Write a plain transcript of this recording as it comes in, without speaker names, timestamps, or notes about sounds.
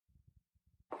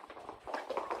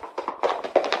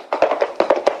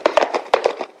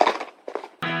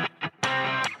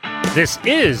This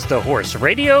is the Horse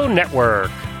Radio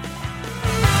Network.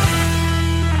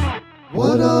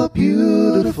 What a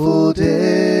beautiful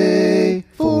day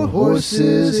for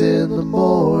horses in the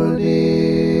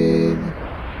morning.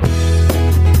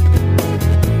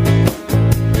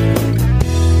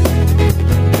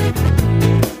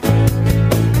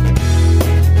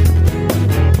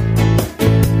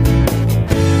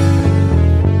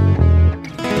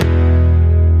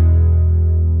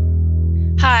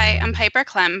 Hi, I'm Piper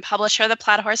Clem, publisher of the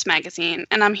Plaid Horse magazine,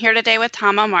 and I'm here today with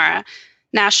Tom O'Mara,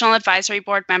 National Advisory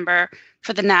Board member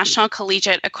for the National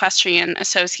Collegiate Equestrian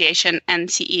Association,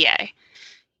 NCEA.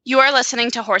 You are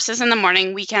listening to Horses in the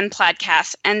Morning Weekend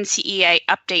Plaidcast NCEA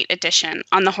Update Edition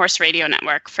on the Horse Radio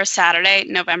Network for Saturday,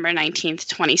 November 19th,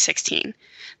 2016.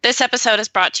 This episode is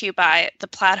brought to you by the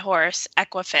Plaid Horse,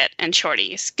 Equifit, and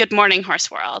Shorties. Good morning, Horse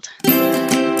World.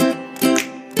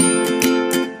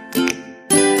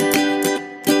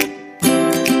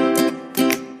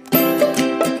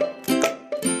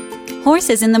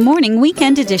 Horses in the Morning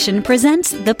Weekend Edition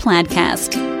presents the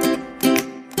Plaidcast.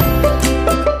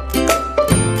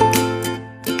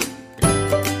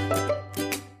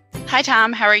 Hi,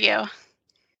 Tom. How are you?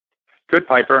 Good,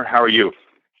 Piper. How are you?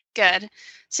 Good.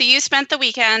 So you spent the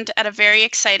weekend at a very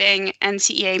exciting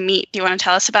NCEA meet. Do you want to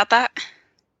tell us about that?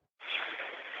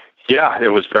 Yeah, it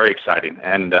was very exciting.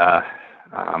 And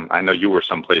I know you were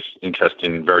someplace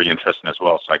very interesting as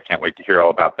well, so I can't wait to hear all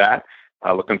about that.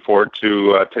 Looking forward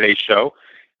to today's show.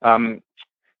 And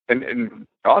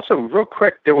also, real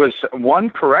quick, there was one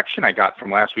correction I got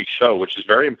from last week's show, which is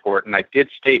very important. I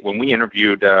did state when we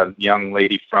interviewed a young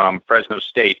lady from Fresno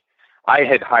State, I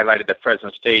had highlighted that Fresno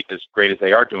State, as great as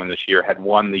they are doing this year, had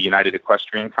won the United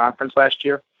Equestrian Conference last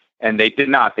year. And they did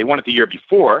not. They won it the year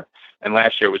before, and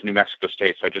last year it was New Mexico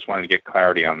State. So I just wanted to get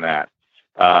clarity on that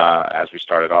as we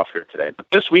started off here today. But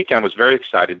this weekend I was very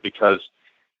excited because,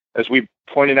 as we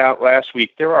pointed out last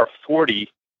week, there are 40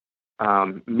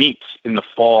 meets in the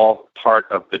fall part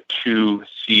of the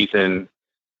two-season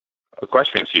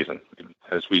equestrian season.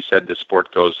 As we said, the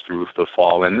sport goes through the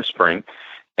fall and the spring,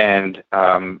 and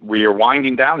we are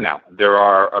winding down now. There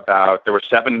were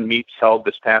 7 meets held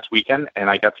this past weekend, and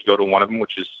I got to go to one of them,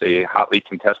 which is a hotly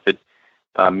contested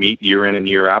meet year in and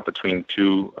year out between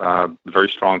two very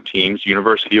strong teams,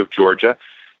 University of Georgia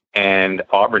and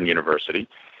Auburn University.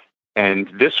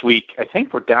 And this week, I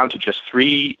think we're down to just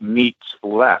 3 meets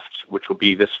left, which will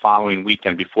be this following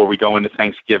weekend before we go into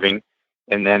Thanksgiving.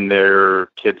 And then the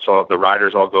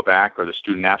riders all go back, or the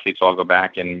student athletes all go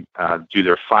back and do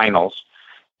their finals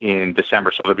in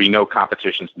December. So there'll be no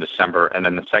competitions in December. And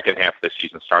then the second half of the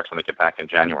season starts when they get back in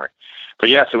January. But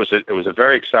yes, it was a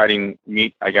very exciting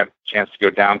meet. I got a chance to go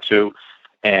down to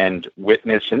and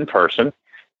witness in person.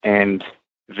 And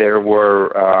there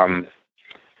were,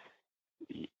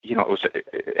 it was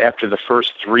after the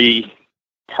first 3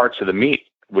 parts of the meet,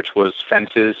 which was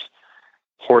fences,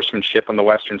 horsemanship on the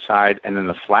western side, and then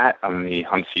the flat on the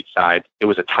hunt seat side. It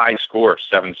was a tie score,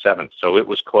 7-7. So it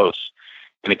was close.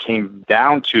 And it came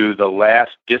down to the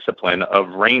last discipline of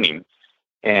reining.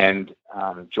 And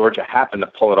Georgia happened to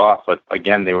pull it off. But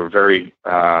again, they were very,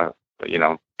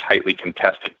 tightly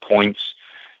contested points.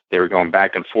 They were going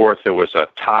back and forth. There was a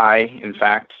tie, in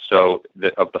fact. So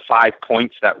of the 5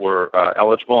 points that were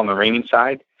eligible on the reigning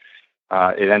side,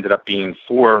 it ended up being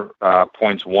 4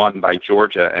 points won by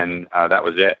Georgia, and that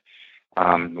was it.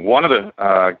 One of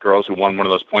the girls who won one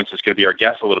of those points is going to be our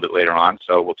guest a little bit later on,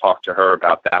 so we'll talk to her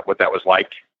about that, what that was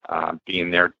like,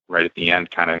 being there right at the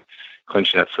end, kind of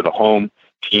clinching it for the home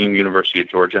team, University of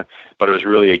Georgia. But it was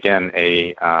really, again,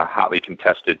 a hotly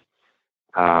contested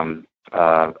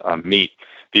meet.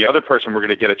 The other person we're going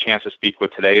to get a chance to speak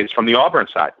with today is from the Auburn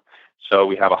side. So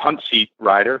we have a hunt seat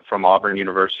rider from Auburn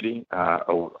University,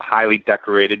 a highly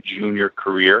decorated junior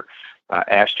career,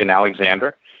 Ashton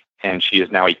Alexander, and she is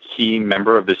now a key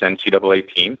member of this NCAA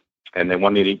team, and they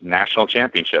won the national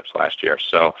championships last year.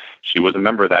 So she was a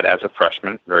member of that as a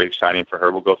freshman. Very exciting for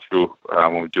her. We'll go through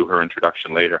when we do her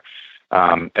introduction later.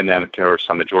 And then, of course,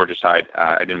 on the Georgia side,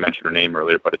 I didn't mention her name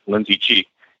earlier, but it's Lindsey,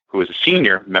 who is a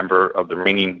senior member of the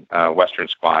reigning Western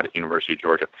squad at University of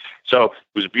Georgia. So it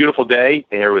was a beautiful day.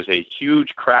 There was a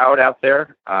huge crowd out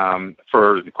there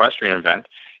for the equestrian event.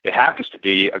 It happens to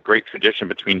be a great tradition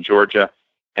between Georgia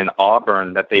and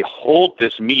Auburn that they hold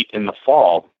this meet in the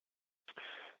fall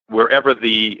wherever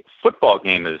the football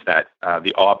game is, that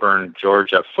the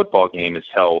Auburn-Georgia football game is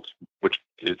held, which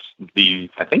is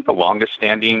I think the longest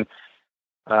standing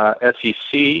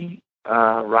SEC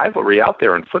rivalry out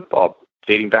there in football,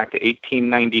 dating back to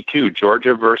 1892,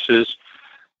 Georgia versus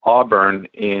Auburn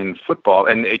in football.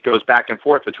 And it goes back and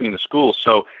forth between the schools.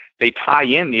 So they tie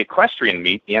in the equestrian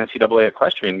meet, the NCAA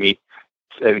equestrian meet,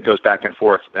 and it goes back and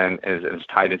forth and is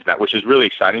tied into that, which is really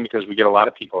exciting because we get a lot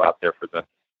of people out there for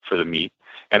the meet.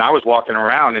 And I was walking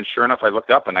around, and sure enough, I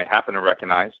looked up and I happened to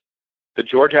recognize the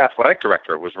Georgia athletic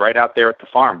director was right out there at the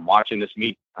farm watching this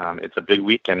meet. It's a big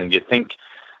weekend, and you think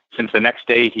since the next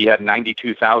day he had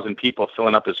 92,000 people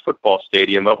filling up his football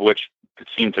stadium, of which it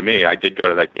seemed to me, I did go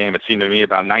to that game, it seemed to me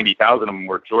about 90,000 of them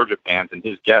were Georgia fans and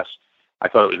his guests. I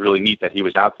thought it was really neat that he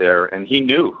was out there, and he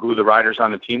knew who the riders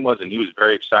on the team was, and he was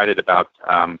very excited about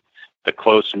the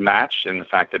close match and the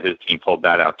fact that his team pulled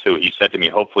that out too. He said to me,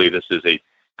 hopefully this is a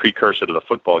precursor to the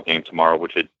football game tomorrow,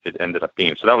 which it ended up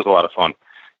being. So that was a lot of fun.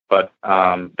 But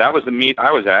that was the meet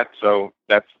I was at. So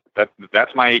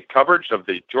that's my coverage of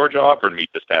the Georgia Auburn meet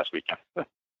this past weekend.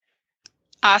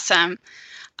 Awesome.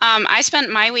 I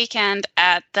spent my weekend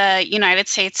at the United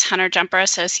States Hunter Jumper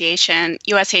Association,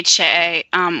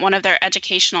 USHJA, one of their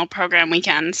educational program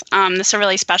weekends. This is a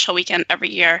really special weekend every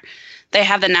year. They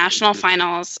have the national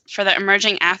finals for the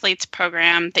Emerging Athletes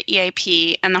Program, the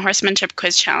EAP, and the Horsemanship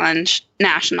Quiz Challenge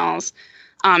Nationals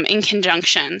in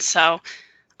conjunction. So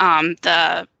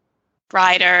the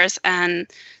riders and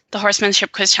the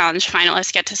Horsemanship Quiz Challenge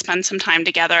finalists get to spend some time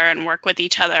together and work with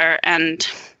each other. And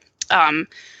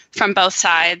from both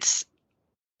sides,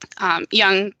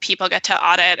 young people get to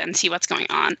audit and see what's going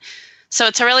on. So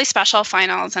it's a really special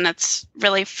finals, and it's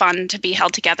really fun to be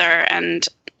held together. And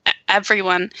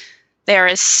everyone there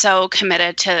is so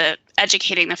committed to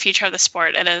educating the future of the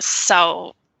sport. It is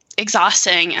so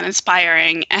exhausting and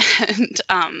inspiring, and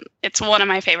it's one of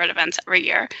my favorite events every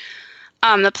year.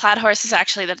 The Plaid Horse is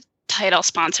actually the title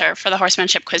sponsor for the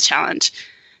Horsemanship Quiz Challenge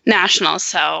Nationals,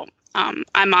 so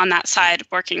I'm on that side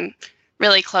working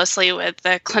really closely with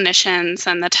the clinicians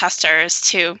and the testers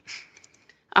to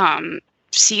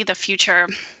see the future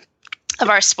of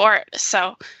our sport.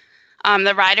 So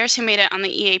the riders who made it on the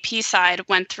EAP side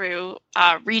went through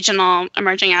regional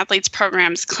emerging athletes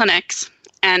programs clinics,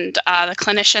 and the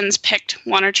clinicians picked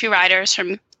one or two riders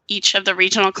from each of the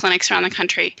regional clinics around the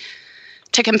country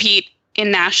to compete in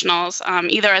nationals,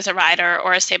 either as a rider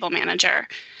or a stable manager.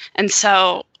 And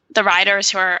so the riders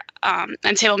who are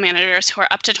and stable managers who are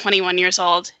up to 21 years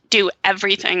old do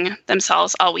everything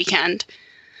themselves all weekend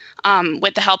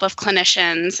with the help of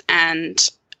clinicians, and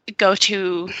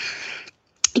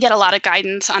get a lot of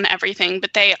guidance on everything.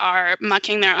 But they are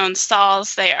mucking their own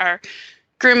stalls, they are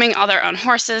grooming all their own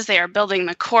horses, they are building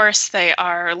the course, they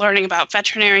are learning about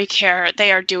veterinary care,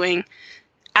 they are doing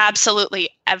absolutely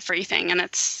everything, and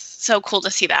it's so cool to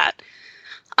see that.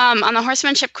 On the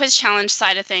Horsemanship Quiz Challenge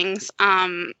side of things,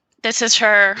 this is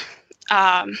for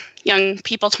young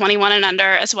people 21 and under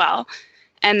as well,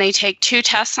 and they take 2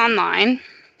 tests online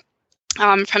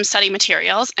from study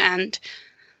materials, and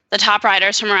the top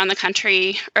riders from around the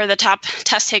country, or the top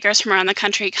test takers from around the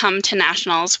country, come to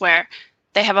nationals where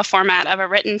they have a format of a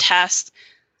written test,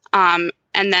 and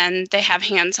then they have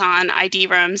hands-on ID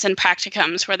rooms and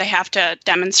practicums where they have to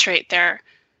demonstrate their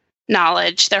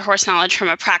knowledge, their horse knowledge from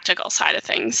a practical side of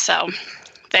things. So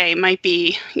they might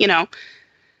be,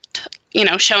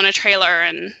 shown a trailer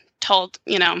and told,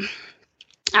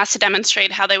 asked to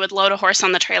demonstrate how they would load a horse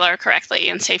on the trailer correctly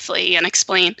and safely, and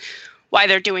explain why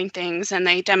they're doing things. And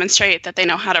they demonstrate that they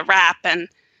know how to wrap and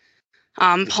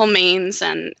pull manes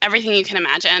and everything you can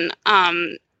imagine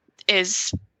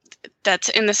that's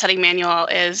in the study manual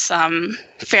is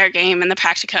fair game in the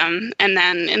practicum. And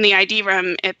then in the ID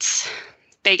room,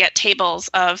 they get tables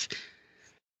of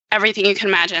everything you can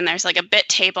imagine. There's like a bit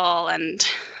table and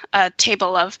a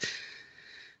table of,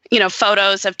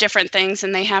 photos of different things,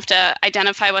 and they have to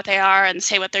identify what they are and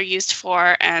say what they're used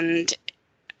for. And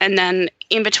then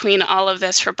in between all of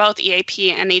this, for both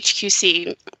EAP and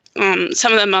HQC,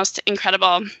 some of the most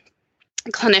incredible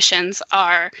clinicians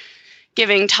are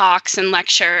giving talks and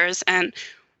lectures and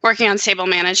working on stable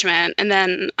management. And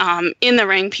then in the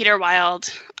ring, Peter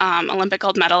Wild, Olympic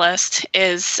gold medalist,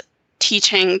 is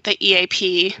teaching the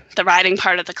EAP, the riding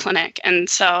part of the clinic. And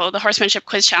so the Horsemanship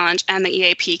Quiz Challenge and the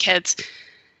EAP kids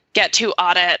get to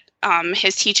audit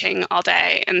his teaching all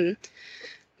day. And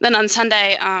then on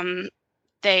Sunday,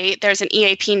 there's an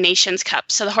EAP Nations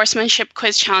Cup. So the Horsemanship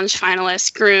Quiz Challenge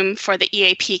finalists groom for the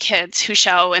EAP kids who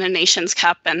show in a Nations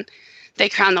Cup, and they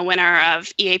crown the winner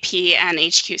of EAP and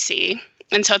HQC.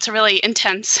 And so it's a really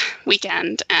intense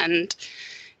weekend, and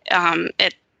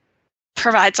it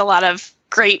provides a lot of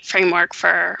great framework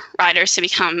for riders to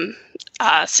become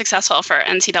successful for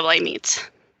NCAA meets.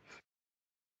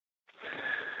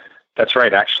 That's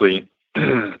right. Actually,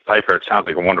 Piper, it sounds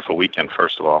like a wonderful weekend,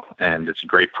 first of all, and it's a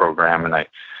great program. And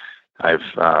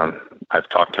I've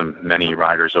talked to many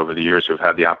riders over the years who've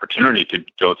had the opportunity to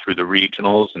go through the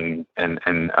regionals and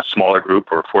a smaller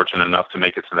group or fortunate enough to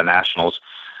make it to the nationals.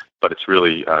 But it's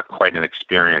really quite an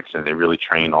experience, and they really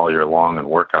train all year long and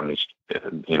work on these,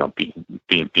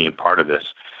 being part of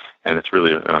this. And it's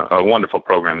really a wonderful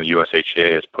program the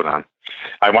USHIA has put on.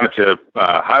 I wanted to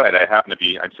highlight, I happen to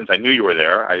be, since I knew you were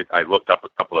there, I looked up a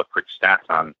couple of quick stats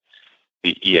on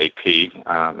the EAP.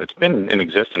 It's been in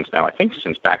existence now, I think,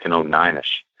 since back in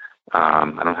 2009-ish.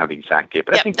 I don't have the exact date,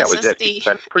 but I think that was it.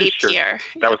 I'm pretty sure year.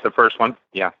 That was the first one.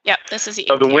 Yeah. Yep, this is the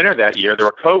So the winner that year, there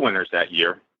were co-winners that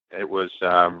year. It was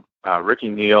Ricky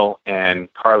Neal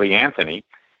and Carly Anthony.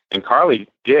 And Carly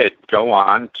did go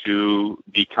on to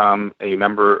become a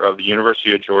member of the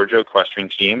University of Georgia equestrian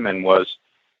team and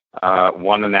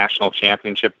won the national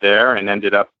championship there and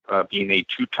ended up being a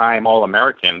two-time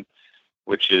All-American,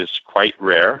 which is quite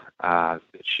rare.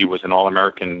 She was an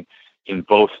All-American in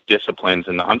both disciplines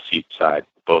in the hunt seat side,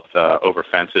 both over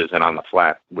fences and on the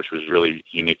flat, which was really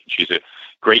unique. She's a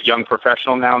great young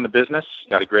professional now in the business,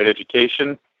 got a great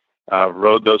education,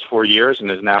 rode those 4 years, and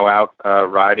is now out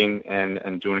riding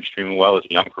and doing extremely well as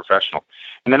a young professional.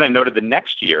 And then I noted the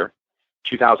next year,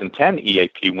 2010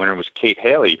 EAP winner was Kate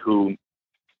Haley, who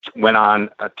went on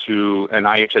to an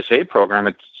IHSA program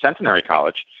at Centenary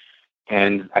College.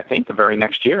 And I think the very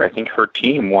next year, I think her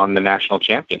team won the national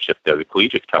championship there, the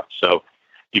Collegiate Cup. So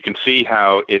you can see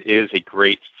how it is a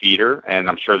great feeder, and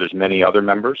I'm sure there's many other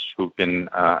members who've been,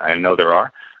 I know there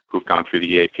are, who've gone through the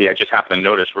EAP. I just happened to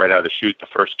notice right out of the chute, the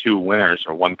first two winners,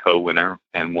 or one co-winner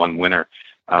and one winner,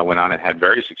 went on and had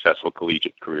very successful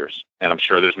collegiate careers. And I'm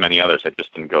sure there's many others. I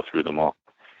just didn't go through them all.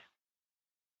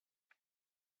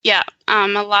 Yeah, a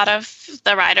lot of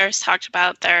the riders talked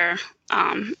about their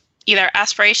either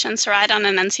aspirations to ride on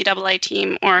an NCAA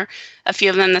team, or a few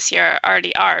of them this year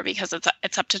already are, because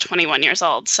it's up to 21 years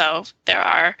old. So there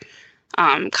are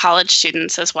college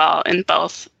students as well in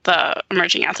both the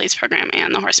Emerging Athletes Program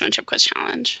and the Horsemanship Quiz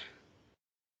Challenge.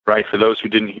 Right. For those who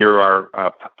didn't hear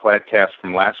our Plaidcast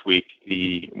from last week,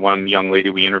 the one young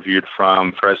lady we interviewed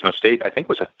from Fresno State, I think,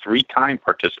 was a 3-time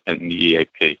participant in the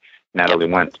EAP, Natalie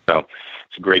Wentz. So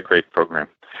it's a great, great program.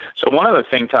 So one other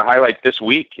thing to highlight this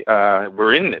week,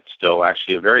 we're in it still,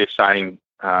 actually, a very exciting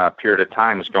period of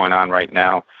time is going on right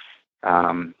now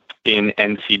in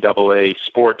NCAA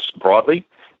sports broadly,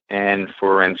 and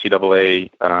for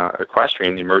NCAA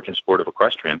equestrian, the emergent sport of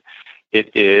equestrian. It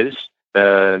is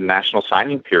the national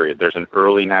signing period. There's an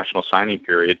early national signing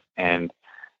period, and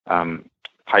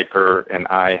Piper and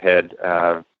I had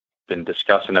been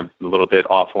discussing a little bit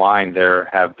offline. There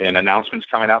have been announcements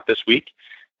coming out this week.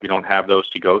 We don't have those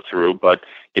to go through, but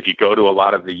if you go to a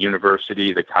lot of the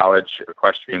university, the college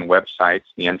equestrian websites,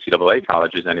 the NCAA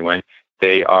colleges anyway,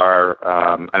 they are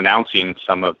announcing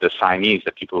some of the signees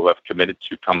that people who have committed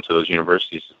to come to those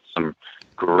universities. Some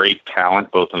great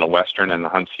talent, both on the Western and the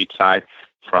hunt seat side,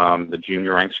 from the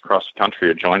junior ranks across the country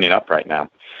are joining up right now.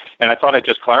 And I thought I'd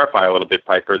just clarify a little bit,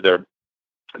 Piper. There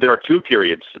are two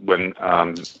periods when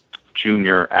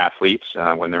junior athletes,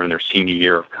 when they're in their senior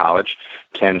year of college,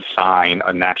 can sign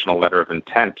a national letter of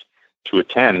intent to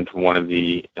attend one of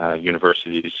the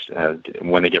universities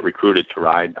when they get recruited to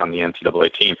ride on the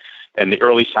NCAA team. And the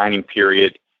early signing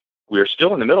period, we're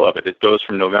still in the middle of it. It goes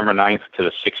from November 9th to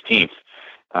the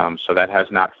 16th. So that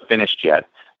has not finished yet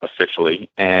officially.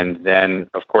 And then,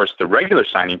 of course, the regular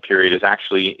signing period is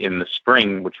actually in the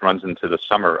spring, which runs into the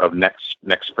summer of next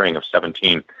spring of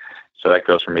 17. So that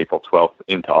goes from April 12th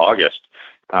into August.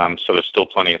 So there's still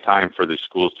plenty of time for the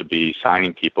schools to be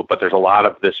signing people. But there's a lot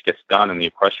of this gets done in the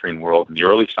equestrian world in the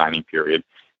early signing period,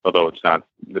 although it's not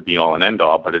the be-all and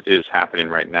end-all, but it is happening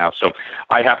right now. So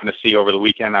I happen to see over the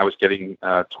weekend, I was getting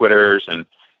Twitters and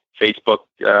Facebook.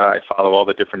 I follow all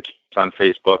the different teams on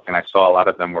Facebook, and I saw a lot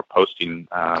of them were posting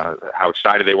how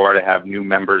excited they were to have new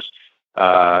members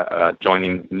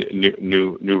joining,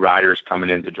 new riders coming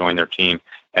in to join their team.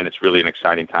 And it's really an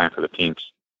exciting time for the teams.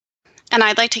 And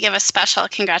I'd like to give a special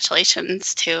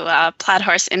congratulations to Plaid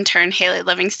Horse intern Haley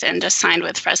Livingston, just signed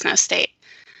with Fresno State.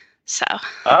 So.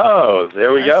 Oh,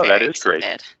 there we go. That is great.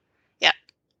 Yep.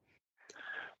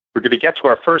 We're going to get to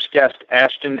our first guest,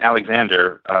 Ashton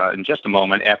Alexander, in just a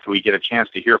moment after we get a chance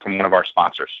to hear from one of our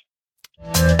sponsors.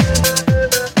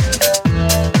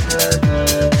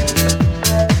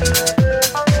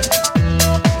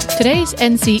 Today's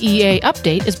NCEA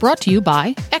update is brought to you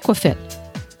by Equifit.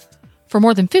 For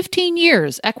more than 15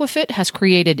 years, Equifit has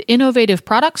created innovative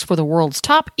products for the world's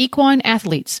top equine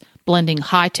athletes, blending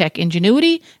high-tech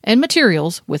ingenuity and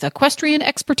materials with equestrian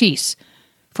expertise.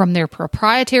 From their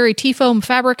proprietary T-foam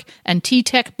fabric and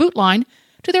T-Tech boot line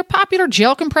to their popular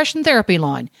gel compression therapy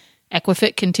line,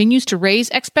 Equifit continues to raise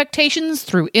expectations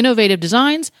through innovative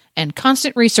designs and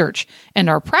constant research, and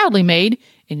are proudly made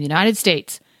in the United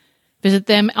States. Visit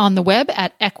them on the web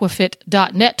at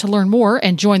equifit.net to learn more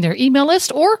and join their email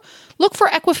list, or look for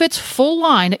Equifit's full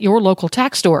line at your local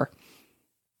tack store.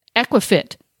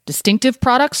 Equifit, distinctive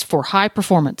products for high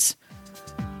performance.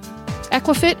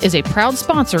 Equifit is a proud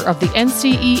sponsor of the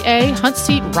NCEA Hunt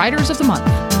Seat Riders of the Month.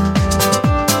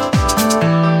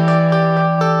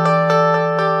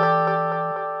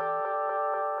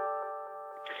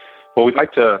 Well, we'd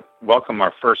like to welcome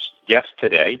our first guest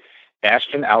today,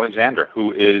 Ashton Alexander,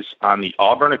 who is on the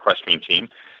Auburn equestrian team.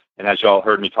 And as you all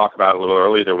heard me talk about a little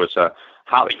earlier, there was a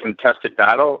hotly contested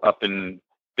battle up in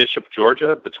Bishop,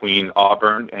 Georgia, between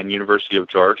Auburn and University of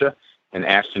Georgia. And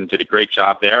Ashton did a great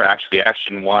job there. Actually,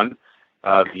 Ashton won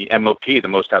the MOP, the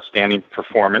most outstanding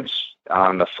performance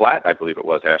on the flat, I believe it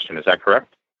was, Ashton. Is that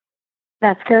correct?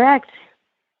 That's correct.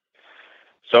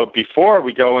 So before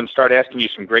we go and start asking you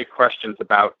some great questions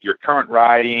about your current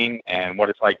riding and what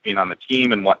it's like being on the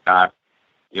team and whatnot,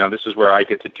 this is where I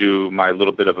get to do my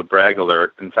little bit of a brag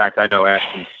alert. In fact, I know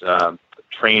Ashton's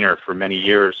trainer for many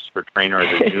years, for trainer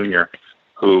as a junior,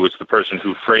 who was the person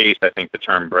who phrased, I think, the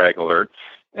term brag alert.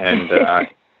 And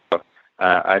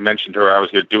I mentioned to her I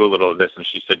was going to do a little of this, and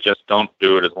she said, just don't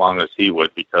do it as long as he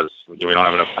would, because we don't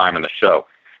have enough time in the show.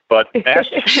 But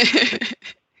Ashton,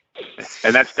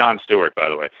 and that's Don Stewart, by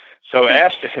the way. So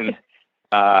Ashton,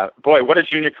 boy, what a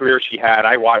junior career she had.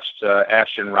 I watched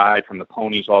Ashton ride from the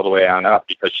ponies all the way on up,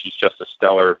 because she's just a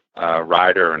stellar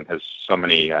rider and has so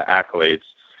many accolades,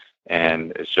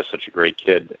 and is just such a great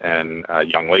kid and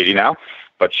young lady now.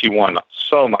 But she won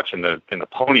so much in the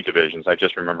pony divisions. I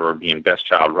just remember her being best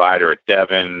child rider at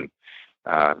Devon,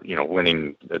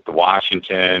 winning at the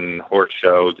Washington Horse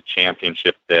Show, the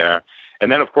championship there.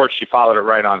 And then, of course, she followed it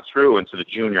right on through into the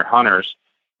junior hunters.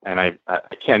 And I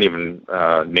can't even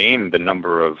name the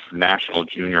number of national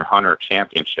junior hunter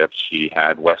championships she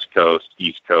had, West Coast,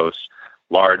 East Coast,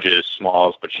 larges,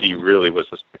 smalls, but she really was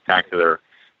a spectacular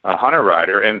hunter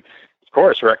rider. And, of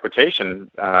course, her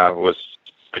equitation was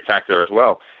spectacular as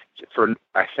well. For,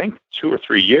 I think, 2 or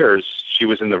 3 years, she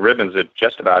was in the ribbons at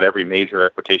just about every major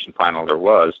equitation final there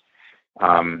was.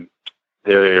 In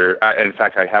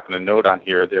fact, I happen to note on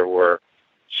here,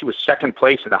 she was second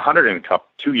place in the Hunterdon Cup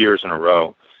 2 years in a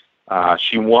row.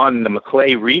 She won the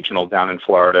Maclay Regional down in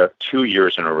Florida 2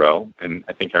 years in a row. And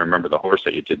I think I remember the horse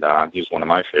that you did that on. He's one of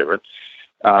my favorites.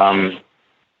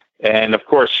 And, of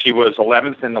course, she was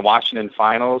 11th in the Washington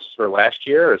finals for last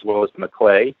year, as well as the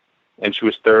Maclay. And she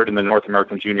was third in the North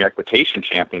American Junior Equitation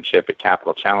Championship at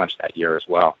Capital Challenge that year as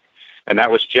well. And that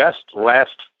was just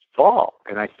last fall.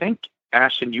 And I think,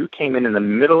 Ashton, you came in the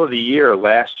middle of the year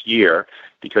last year,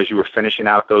 because you were finishing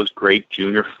out those great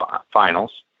junior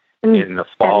finals in the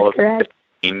fall of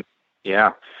 2015.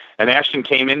 Yeah. And Ashton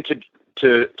came into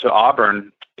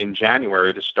Auburn in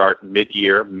January to start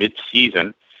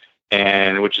mid-season,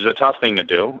 and which is a tough thing to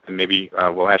do. And maybe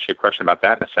we'll ask you a question about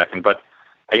that in a second. But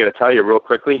I got to tell you real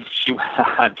quickly, she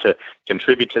had to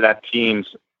contribute to that team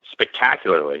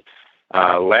spectacularly.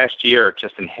 Last year,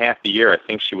 just in half the year, I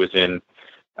think she was in.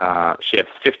 She had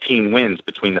 15 wins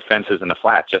between the fences and the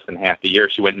flat just in half the year.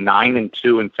 She went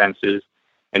 9-2 in fences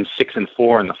and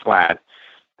 6-4 in the flat.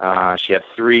 She had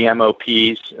 3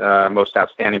 MOPs, most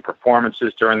outstanding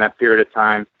performances during that period of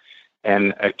time.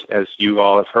 And as you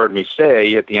all have heard me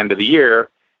say, at the end of the year,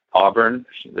 Auburn,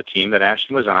 the team that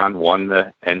Ashton was on, won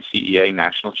the NCEA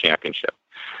National Championship.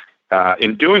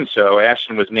 In doing so,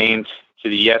 Ashton was named to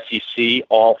the SEC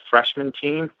all-freshman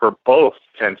team for both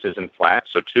fences and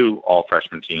flats, so 2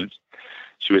 all-freshman teams.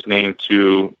 She was named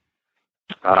to,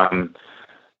 and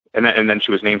then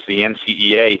she was named to the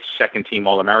NCEA second-team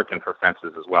All-American for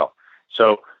fences as well.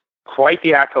 So quite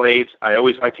the accolades. I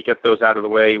always like to get those out of the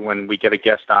way when we get a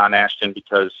guest on, Ashton,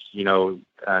 because, you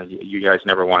guys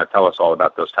never want to tell us all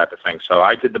about those type of things. So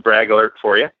I did the brag alert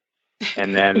for you.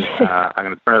 And then I'm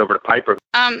going to turn it over to Piper.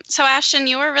 So Ashton,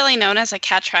 you were really known as a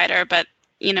catch rider, but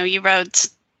you rode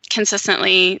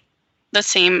consistently the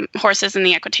same horses in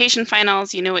the equitation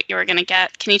finals. You knew what you were going to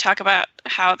get. Can you talk about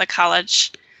how the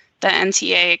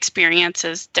NCEA experience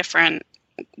is different,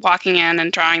 walking in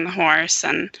and drawing the horse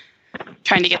and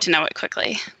trying to get to know it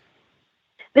quickly?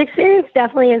 The experience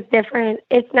definitely is different.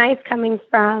 It's nice coming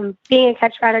from being a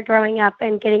catch rider growing up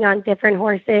and getting on different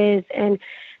horses and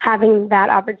having that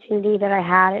opportunity that I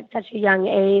had at such a young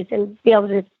age and be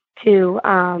able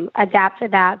to adapt to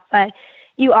that. But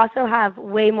you also have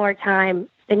way more time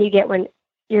than you get when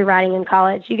you're riding in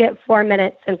college. You get 4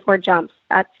 minutes and 4 jumps.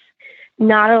 That's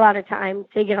not a lot of time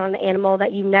to get on an animal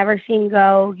that you've never seen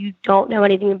go, you don't know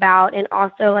anything about, and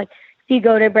also you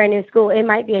go to a brand new school, it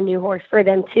might be a new horse for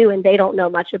them too, and they don't know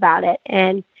much about it.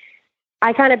 And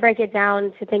I kind of break it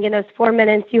down to think in those 4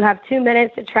 minutes, you have 2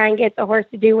 minutes to try and get the horse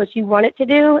to do what you want it to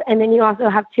do. And then you also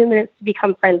have 2 minutes to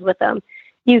become friends with them.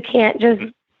 You can't just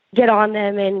get on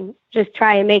them and just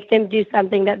try and make them do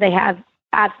something that they have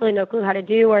absolutely no clue how to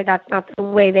do, or that's not the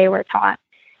way they were taught.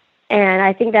 And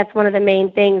I think that's one of the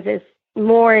main things is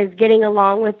getting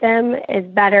along with them is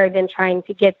better than trying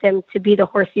to get them to be the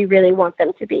horse you really want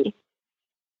them to be.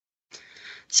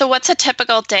 So what's a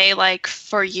typical day like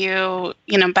for you,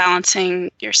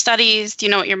 balancing your studies? Do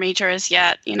you know what your major is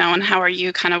yet? And how are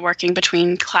you kind of working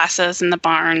between classes and the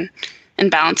barn and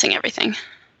balancing everything?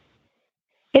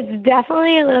 It's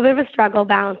definitely a little bit of a struggle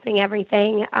balancing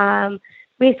everything.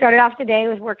 We started off today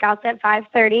with workouts at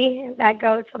 5:30. That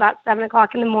goes till about 7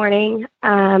 o'clock in the morning.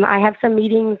 I have some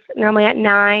meetings normally at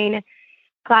 9,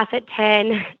 class at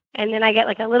 10, and then I get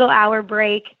like a little hour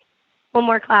break, one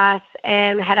more class,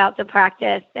 and head out to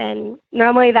practice. And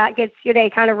normally that gets your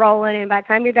day kind of rolling. And by the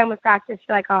time you're done with practice,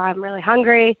 you're like, oh, I'm really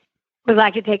hungry, would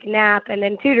like to take a nap. And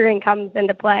then tutoring comes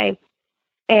into play.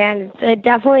 And it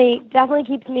definitely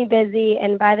keeps me busy.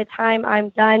 And by the time I'm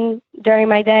done during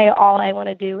my day, all I want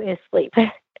to do is sleep.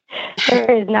 There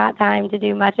is not time to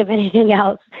do much of anything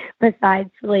else besides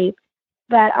sleep.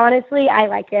 But honestly, I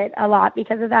like it a lot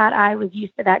because of that. I was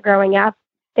used to that growing up,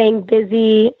 staying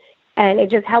busy, and it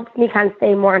just helps me kind of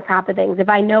stay more on top of things. If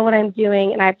I know what I'm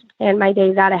doing and I have to plan my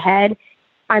days out ahead,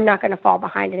 I'm not going to fall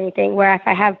behind anything. Where if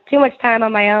I have too much time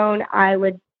on my own, I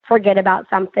would forget about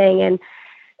something and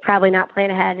probably not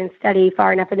plan ahead and study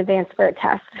far enough in advance for a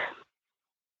test.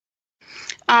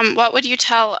 What would you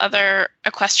tell other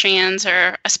equestrians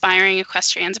or aspiring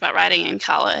equestrians about riding in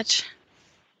college?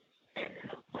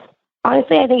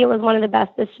 Honestly, I think it was one of the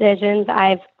best decisions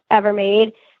I've ever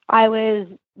made. I was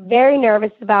very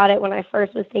nervous about it when I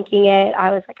first was thinking it. I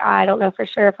was like, I don't know for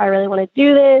sure if I really want to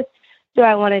do this. Do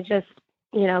I want to just,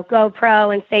 go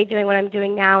pro and stay doing what I'm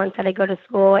doing now instead of go to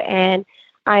school? And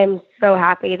I'm so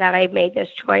happy that I made this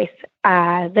choice.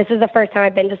 This is the first time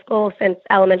I've been to school since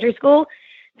elementary school.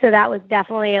 So that was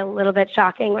definitely a little bit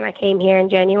shocking when I came here in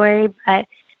January. But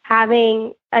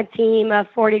having a team of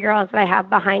 40 girls that I have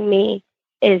behind me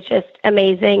is just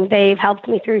amazing. They've helped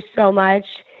me through so much.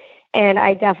 And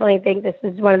I definitely think this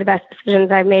is one of the best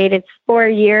decisions I've made. It's 4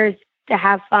 years to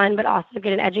have fun, but also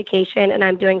get an education. And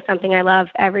I'm doing something I love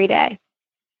every day.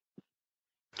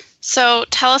 So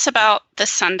tell us about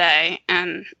this Sunday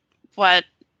and what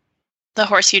the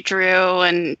horse you drew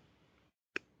and,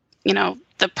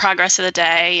 the progress of the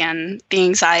day and the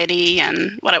anxiety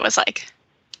and what it was like.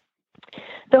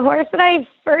 The horse that I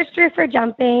first drew for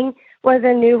jumping was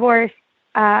a new horse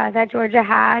that Georgia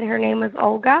had. Her name was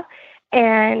Olga.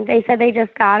 And they said they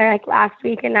just got her last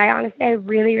week. And I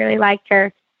really, really liked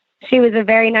her. She was a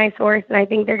very nice horse. And I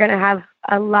think they're going to have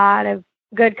a lot of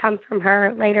good come from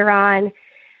her later on.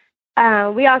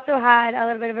 We also had a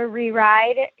little bit of a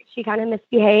re-ride. She kind of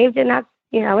misbehaved, and that's,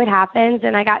 it happens.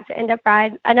 And I got to end up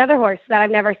ride another horse that I've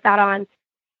never sat on.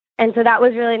 And so that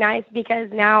was really nice because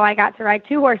now I got to ride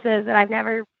 2 horses that I've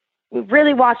never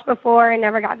really watched before and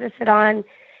never got to sit on.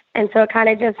 And so it kind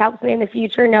of just helps me in the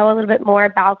future know a little bit more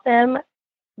about them.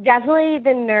 Definitely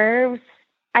the nerves.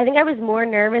 I think I was more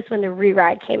nervous when the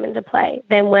re-ride came into play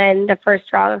than when the first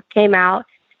draw came out.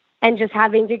 And just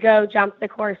having to go jump the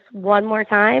course one more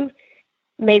time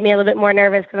made me a little bit more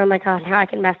nervous because I'm like, oh, now I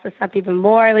can mess this up even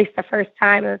more. At least the first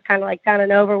time it was kind of like done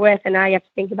and over with, and now you have to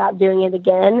think about doing it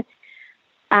again.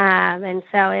 And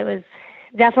so it was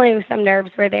definitely some nerves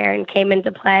were there and came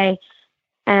into play.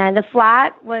 And the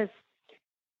flat was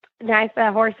nice.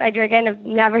 A horse I drew again I've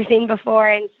never seen before,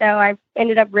 and so I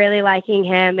ended up really liking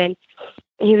him, and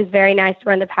he was very nice to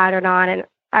run the pattern on. And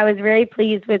I was very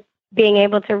pleased with being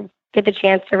able to get the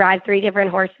chance to ride 3 different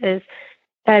horses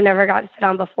that I never got to sit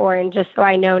on before. And just so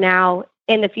I know now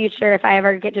in the future, if I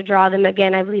ever get to draw them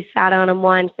again, I've at least sat on them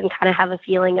once and kind of have a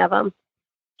feeling of them.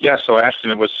 Yeah. So Ashton,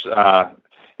 it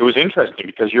was interesting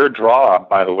because your draw,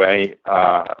 by the way,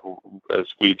 as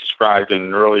we described in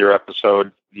an earlier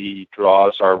episode, the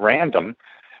draws are random,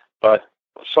 but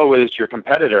so is your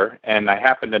competitor. And I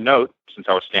happen to note, since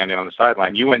I was standing on the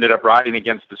sideline, you ended up riding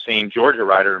against the same Georgia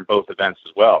rider in both events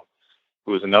as well,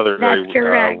 who was another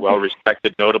very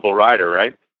well-respected, notable rider,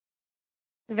 right?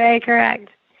 Very correct.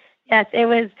 Yes, it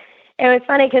was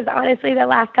funny because honestly, the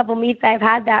last couple meets I've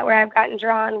had that where I've gotten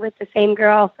drawn with the same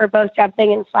girl for both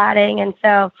jumping and slatting. And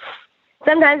so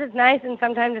sometimes it's nice and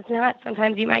sometimes it's not.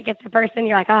 Sometimes you might get the person,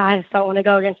 you're like, oh, I just don't want to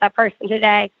go against that person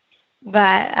today.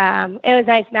 But it was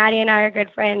nice. Maddie and I are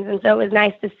good friends. And so it was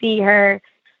nice to see her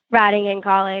riding in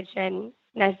college and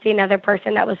nice to see another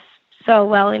person that was so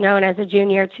well known as a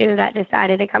junior too that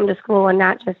decided to come to school and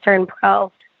not just turn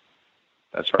pro.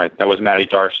 That's right. That was Maddie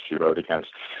Darst she rode against.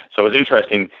 So it was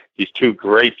interesting. These two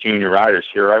great junior riders.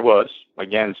 Here I was,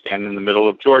 again, standing in the middle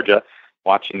of Georgia,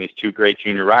 watching these two great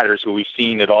junior riders who we've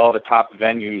seen at all the top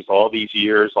venues all these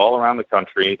years, all around the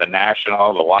country, the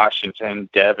National, the Washington,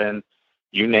 Devon,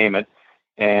 you name it.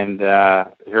 And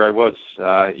here I was,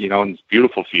 in this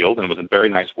beautiful field, and it was in very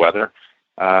nice weather,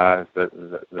 down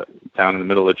in the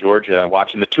middle of Georgia,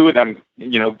 watching the two of them,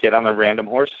 get on a random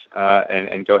horse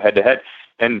and go head-to-head.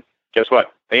 And guess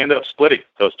what? They ended up splitting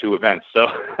those two events. So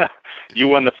you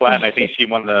won the flat, and I think she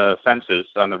won the fences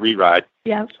on the re-ride.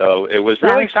 Yeah. So it was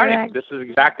really exciting. Correct. This is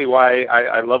exactly why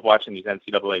I love watching these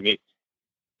NCAA meets.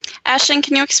 Ashton,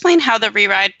 can you explain how the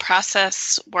re-ride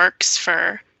process works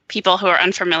for people who are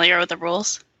unfamiliar with the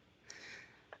rules?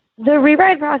 The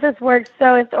re-ride process works.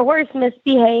 So if the horse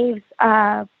misbehaves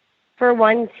for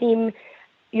one team,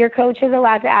 your coach is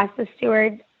allowed to ask the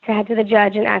steward to head to the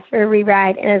judge and ask for a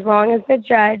re-ride. And as long as the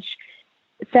judge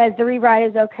says the re-ride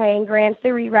is okay and grants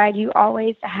the re-ride, you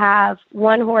always have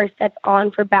one horse that's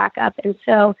on for backup. And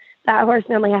so that horse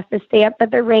normally has to stay up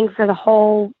at the ring for the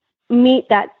whole meet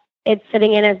that it's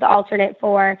sitting in as the alternate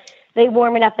for. They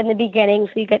warm it up in the beginning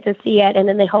so you get to see it, and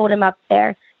then they hold him up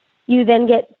there. You then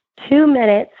get 2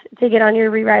 minutes to get on your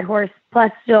re-ride horse,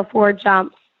 plus still 4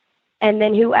 jumps. And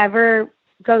then whoever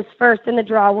goes first in the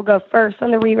draw will go first on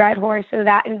the re-ride horse, so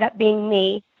that ended up being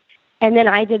me. And then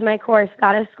I did my course,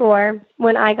 got a score.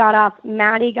 When I got off,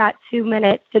 Maddie got 2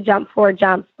 minutes to jump 4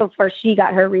 jumps before she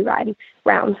got her re-ride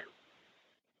round.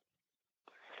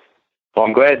 Well,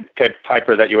 I'm glad,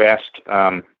 Piper, that you asked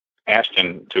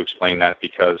Ashton to explain that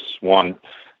because, one,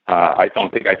 I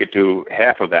don't think I could do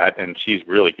half of that, and she's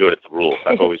really good at the rules.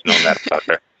 I've always known that about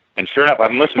her. And sure enough,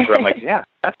 I'm listening to her. I'm like, yeah,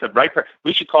 that's the right person.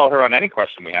 We should call her on any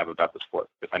question we have about the sport,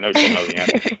 if I know she'll know the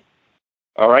answer.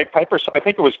 All right, Piper. So I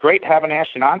think it was great having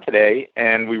Ashton on today,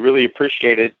 and we really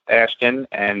appreciated Ashton.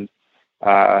 And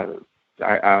I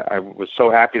was so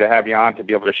happy to have you on to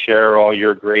be able to share all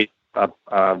your great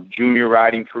junior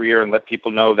riding career and let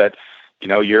people know that,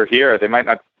 you're here. They might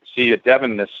not see you at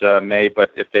Devon this May,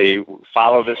 but if they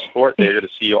follow this sport, they're going to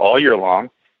see you all year long.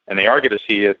 And they are going to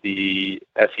see you at the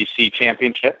SEC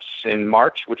Championships in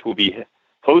March, which will be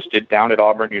hosted down at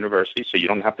Auburn University, so you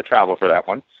don't have to travel for that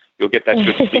one. You'll get that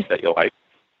good sleep that you'll like.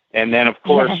 And then, of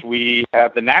course, we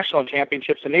have the National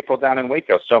Championships in April down in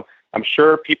Waco. So I'm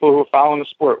sure people who are following the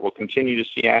sport will continue to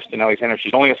see Ashton Alexander.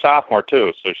 She's only a sophomore,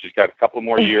 too, so she's got a couple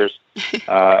more years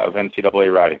of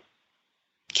NCAA riding.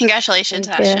 Congratulations,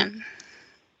 Ashton.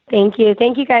 Thank you.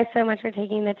 Thank you guys so much for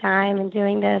taking the time and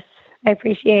doing this. I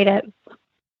appreciate it.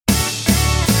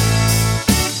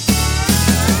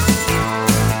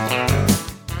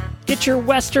 Get your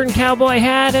Western cowboy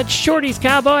hat at Shorty's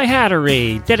Cowboy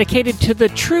Hattery, dedicated to the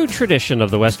true tradition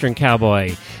of the Western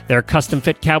cowboy. Their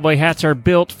custom-fit cowboy hats are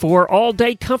built for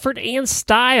all-day comfort and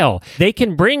style. They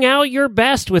can bring out your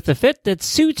best with the fit that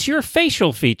suits your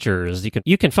facial features.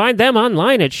 You can find them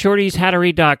online at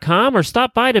shortyshattery.com or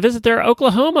stop by to visit their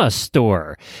Oklahoma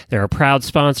store. They're a proud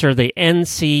sponsor of the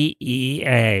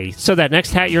NCEA. So that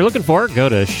next hat you're looking for, go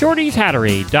to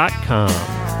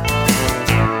shortyshattery.com.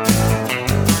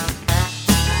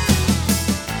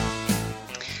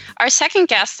 Our second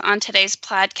guest on today's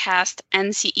Plaidcast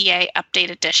NCEA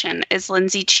Update Edition is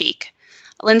Lindsey Cheek.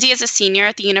 Lindsey is a senior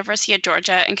at the University of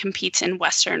Georgia and competes in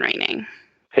Western reining.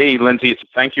 Hey, Lindsey,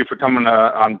 thank you for coming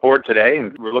on board today,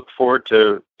 and we look forward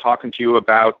to talking to you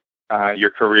about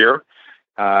your career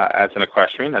as an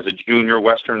equestrian, as a junior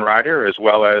Western rider, as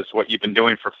well as what you've been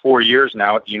doing for 4 years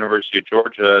now at the University of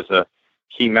Georgia as a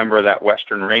key member of that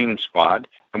Western reining squad.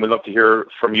 And we'd love to hear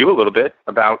from you a little bit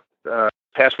about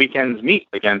past weekend's meet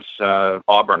against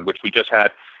Auburn, which we just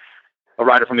had a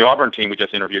rider from the Auburn team we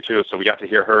just interviewed too, so we got to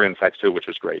hear her insights too, which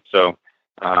was great. So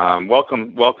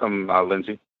welcome,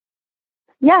 Lindsey.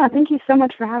 Yeah, thank you so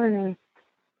much for having me.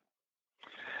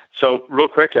 So real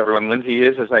quick, everyone, Lindsey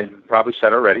is, as I probably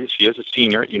said already, she is a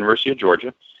senior at University of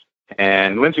Georgia.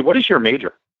 And Lindsey, what is your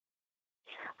major?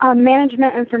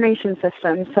 Management Information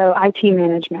Systems, so IT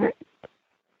management.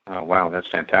 Oh, wow, that's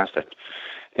fantastic.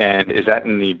 And is that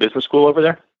in the business school over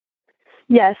there?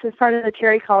 Yes, it's part of the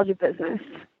Terry College of Business.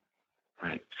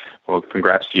 Right. Well,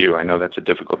 congrats to you. I know that's a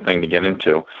difficult thing to get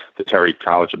into, the Terry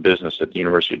College of Business at the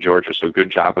University of Georgia, so good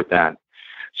job with that.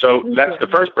 So that's the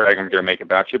first brag I'm going to make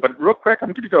about you. But real quick,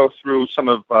 I'm going to go through some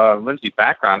of Lindsey's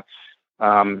background.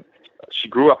 She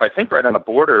grew up, I think, right on the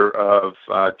border of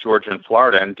Georgia and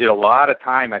Florida and did a lot of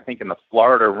time, I think, in the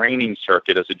Florida reining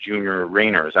circuit as a junior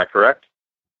reiner. Is that correct?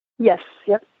 Yes,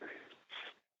 yep.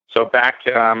 So back,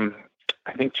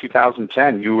 I think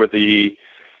 2010, you were the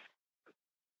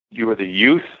you were the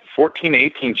youth 14 to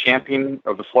 18 champion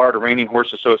of the Florida Reining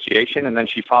Horse Association, and then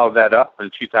she followed that up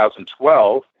in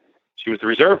 2012. She was the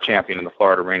reserve champion in the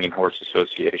Florida Reining Horse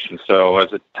Association. So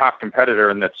as a top competitor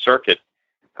in that circuit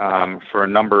for a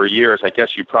number of years, I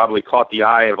guess you probably caught the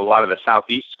eye of a lot of the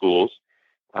Southeast schools,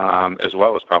 as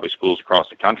well as probably schools across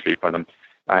the country. But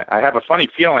I have a funny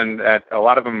feeling that a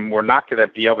lot of them were not going to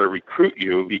be able to recruit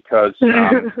you because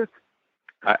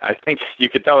I think you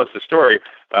could tell us the story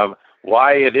of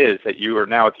why it is that you are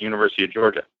now at the University of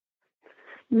Georgia.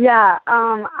 Yeah,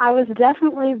 I was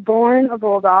definitely born a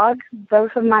bulldog.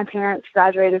 Both of my parents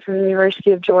graduated from the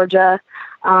University of Georgia.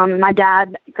 My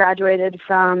dad graduated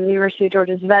from the University of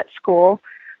Georgia's vet school.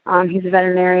 He's a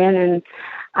veterinarian, and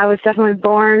I was definitely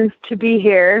born to be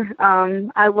here.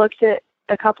 I looked at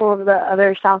a couple of the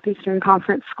other Southeastern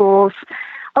Conference schools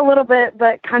a little bit,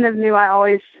 but kind of knew I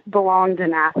always belonged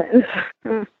in Athens.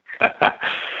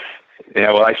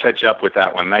 Yeah, well, I set you up with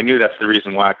that one. I knew that's the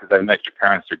reason why, because I met your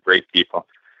parents. They're great people.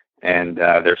 And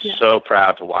they're so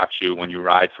proud to watch you when you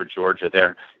ride for Georgia.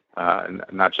 They're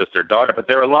not just their daughter, but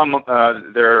their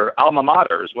alma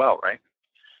mater as well, right?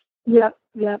 Yep.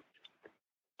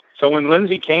 So when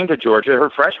Lindsey came to Georgia, her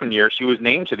freshman year, she was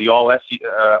named to the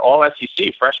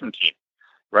All-SEC freshman team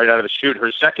right out of the chute.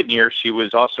 Her second year, she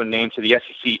was also named to the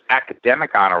SEC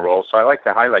academic honor roll. So I like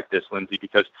to highlight this, Lindsey,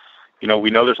 because we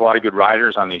know there's a lot of good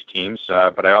riders on these teams,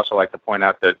 but I also like to point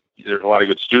out that there's a lot of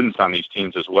good students on these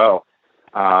teams as well.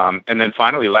 And then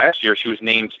finally, last year, she was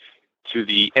named to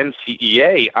the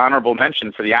NCEA honorable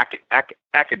mention for the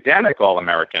academic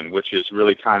All-American, which is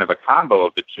really kind of a combo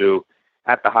of the two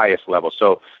at the highest level.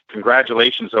 So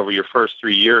congratulations over your first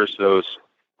 3 years, those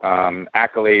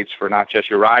accolades for not just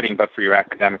your riding, but for your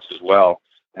academics as well.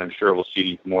 And I'm sure we'll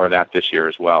see more of that this year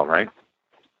as well, right?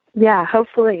 Yeah,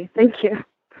 hopefully. Thank you.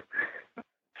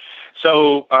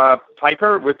 So,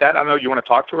 Piper, with that, I know you want to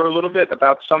talk to her a little bit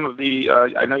about some of the,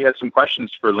 I know you had some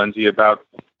questions for Lindsey about,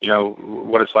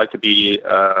 what it's like to be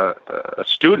a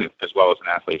student as well as an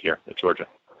athlete here at Georgia.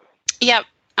 Yep.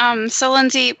 So,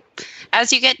 Lindsey,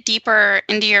 as you get deeper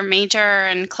into your major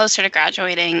and closer to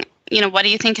graduating, what do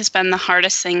you think has been the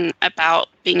hardest thing about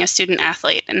being a student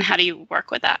athlete, and how do you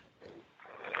work with that?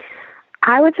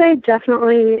 I would say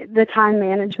definitely the time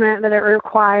management that it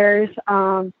requires.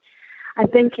 I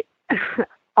think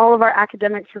all of our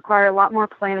academics require a lot more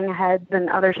planning ahead than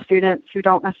other students who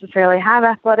don't necessarily have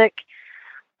athletic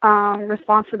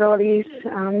responsibilities.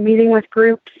 Meeting with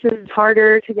groups is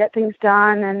harder to get things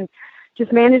done, and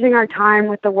just managing our time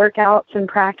with the workouts and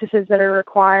practices that are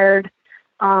required,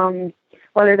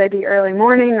 whether they be early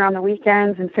morning or on the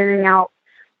weekends, and figuring out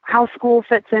how school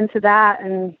fits into that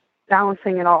and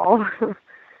balancing it all.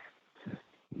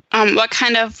 What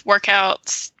kind of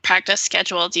workouts practice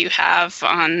schedule do you have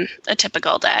on a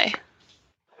typical day?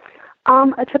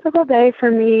 A typical day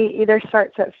for me either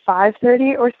starts at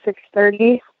 5:30 or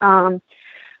 6:30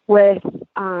 with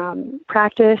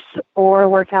practice or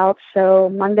workouts. So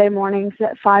Monday mornings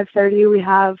at 5:30 we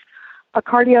have a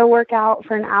cardio workout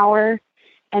for an hour,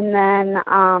 and then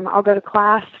I'll go to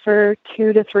class for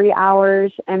 2 to 3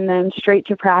 hours, and then straight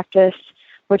to practice,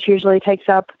 which usually takes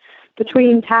up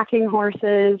between tacking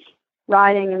horses,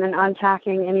 riding, and then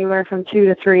untacking anywhere from 2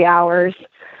 to 3 hours.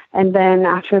 And then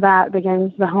after that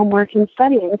begins the homework and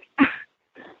studying.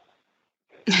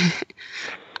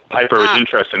 Piper was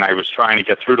interesting. I was trying to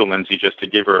get through to Lindsey just to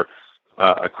give her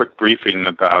a quick briefing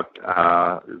about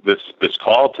this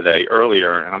call today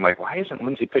earlier. And I'm like, why isn't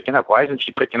Lindsey picking up? Why isn't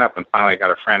she picking up? And finally I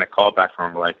got a frantic call back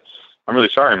from her like, I'm really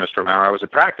sorry, Mr. Maurer. I was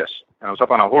at practice. And I was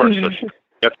up on a horse. So she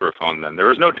got to her phone then. There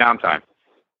was no downtime.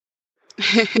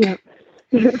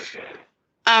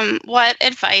 What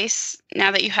advice, now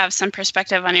that you have some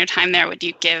perspective on your time there, would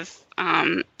you give,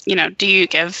 do you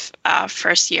give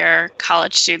first-year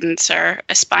college students or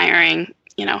aspiring,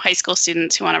 high school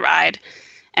students who want to ride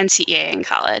NCEA in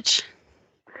college?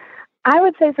 I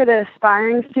would say for the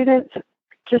aspiring students,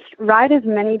 just ride as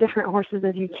many different horses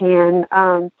as you can.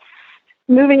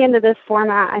 Moving into this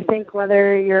format, I think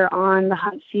whether you're on the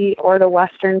Hunt Seat or the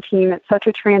Western team, it's such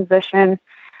a transition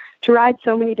to ride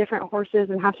so many different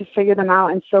horses and have to figure them out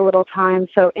in so little time.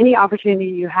 So any opportunity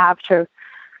you have to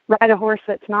ride a horse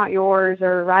that's not yours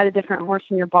or ride a different horse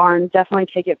in your barn, definitely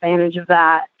take advantage of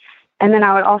that. And then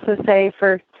I would also say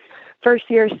for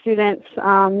first-year students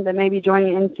that may be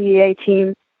joining an NCEA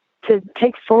team to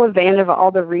take full advantage of all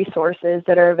the resources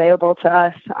that are available to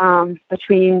us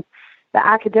between the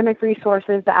academic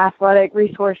resources, the athletic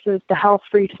resources, the health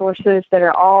resources that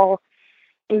are all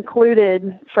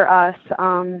included for us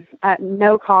at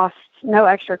no cost, no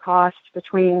extra cost,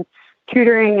 between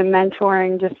tutoring and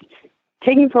mentoring. Just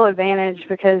taking full advantage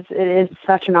because it is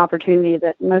such an opportunity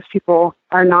that most people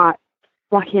are not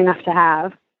lucky enough to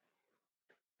have.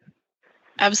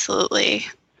 Absolutely.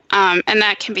 And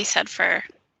that can be said for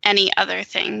any other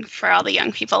thing for all the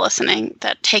young people listening,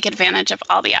 that take advantage of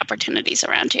all the opportunities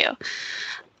around you.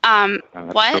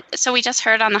 So we just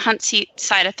heard on the hunt seat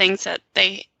side of things that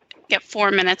they get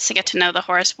 4 minutes to get to know the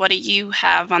horse. What do you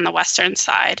have on the Western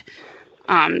side?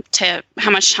 To how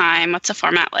much time? What's the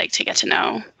format like to get to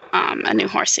know a new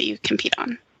horse that you compete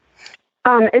on?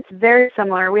 It's very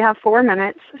similar. We have 4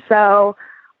 minutes. So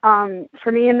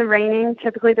for me in the reining,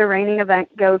 typically the reining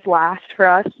event goes last for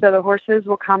us. So the horses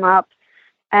will come up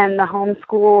and the home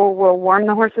school will warm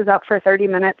the horses up for 30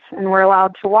 minutes, and we're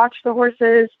allowed to watch the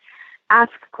horses,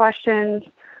 ask questions.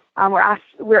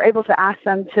 We're able to ask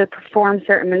them to perform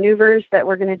certain maneuvers that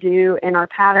we're going to do in our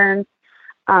pattern.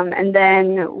 And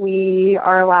then we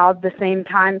are allowed the same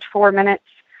timed 4 minutes.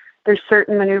 There's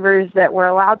certain maneuvers that we're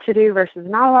allowed to do versus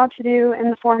not allowed to do in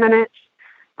the 4 minutes.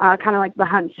 Kind of like the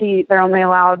hunt seat, they're only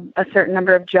allowed a certain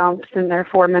number of jumps in their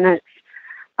 4 minutes.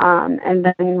 And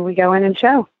then we go in and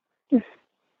show.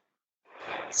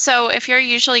 So if you're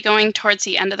usually going towards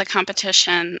the end of the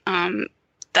competition,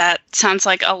 that sounds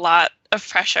like a lot of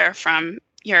pressure from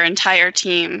your entire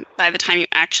team by the time you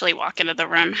actually walk into the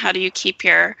room. How do you keep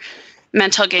your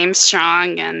mental game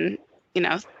strong and,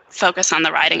 focus on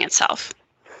the riding itself?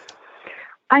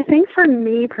 I think for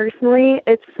me personally,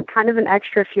 it's kind of an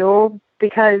extra fuel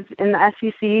because in the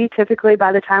SEC, typically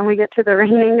by the time we get to the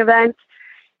reining event,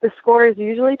 the score is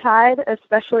usually tied,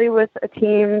 especially with a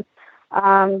team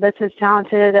that's as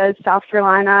talented as South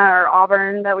Carolina or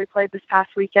Auburn that we played this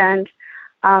past weekend.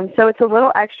 So it's a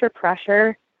little extra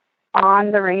pressure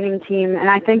on the reining team, and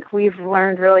I think we've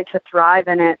learned really to thrive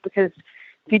in it because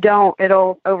if you don't,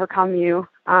 it'll overcome you.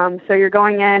 So you're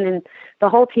going in, and the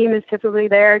whole team is typically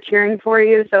there cheering for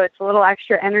you, so it's a little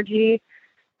extra energy.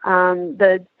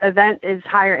 The event is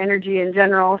higher energy in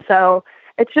general, so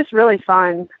it's just really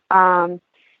fun.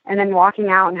 And then walking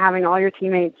out and having all your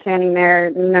teammates standing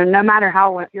there, no matter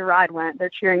how your ride went, they're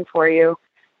cheering for you.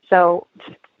 So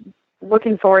just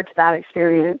looking forward to that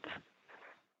experience.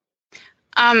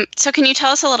 So can you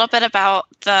tell us a little bit about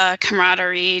the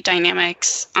camaraderie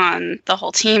dynamics on the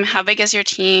whole team? How big is your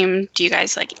team? Do you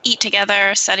guys eat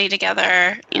together, study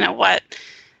together?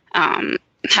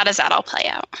 How does that all play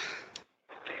out?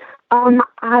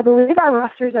 I believe our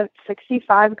roster's at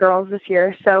 65 girls this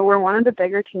year, so we're one of the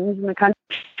bigger teams in the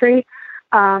country.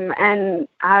 And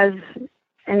as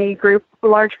any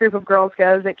large group of girls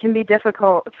goes, it can be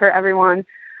difficult for everyone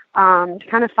to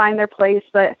kind of find their place.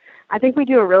 But I think we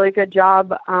do a really good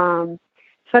job,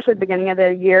 especially at the beginning of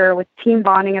the year with team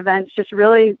bonding events, just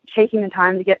really taking the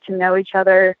time to get to know each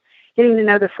other, getting to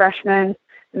know the freshmen,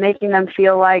 making them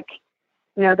feel like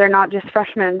they're not just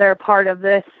freshmen, they're a part of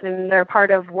this and they're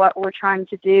part of what we're trying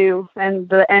to do and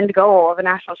the end goal of a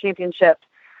national championship.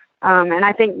 And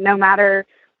I think no matter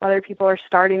whether people are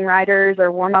starting riders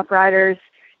or warm-up riders,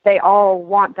 they all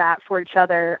want that for each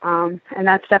other. And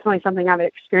that's definitely something I've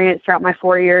experienced throughout my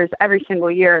 4 years, every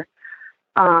single year.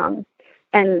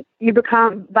 And you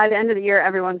become, by the end of the year,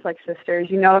 everyone's like sisters.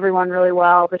 You know everyone really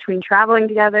well between traveling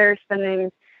together,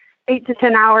 spending 8 to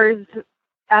 10 hours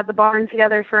at the barn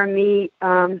together for a meet.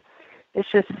 It's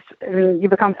just, you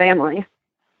become family.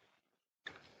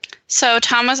 So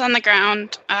Tom was on the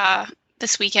ground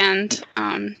this weekend.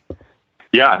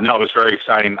 Yeah, no, it was very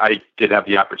exciting. I did have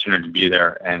the opportunity to be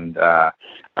there, and I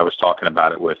was talking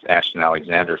about it with Ashton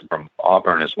Alexander from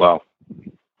Auburn as well.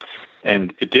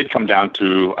 And it did come down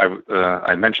to,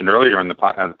 I mentioned earlier on the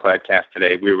Plaidcast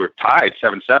today, we were tied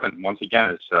 7-7, once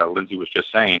again, as Lindsey was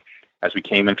just saying, as we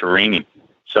came into reining.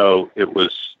 So it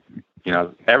was,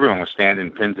 everyone was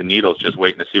standing pins and needles just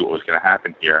waiting to see what was going to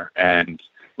happen here. And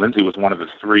Lindsey was one of the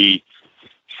 3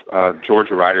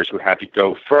 Georgia riders who had to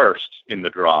go first in the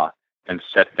draw and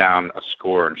set down a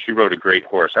score. And she rode a great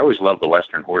horse. I always love the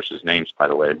Western horses' names, by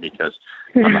the way, because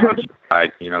on the hunt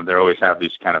side, they always have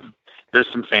these kind of, there's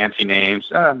some fancy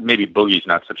names. Maybe Boogie's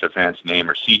not such a fancy name,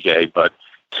 or CJ, but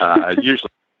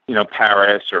usually,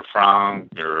 Paris or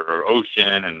Franck or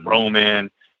Ocean and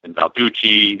Roman and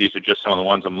Balducci. These are just some of the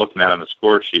ones I'm looking at on the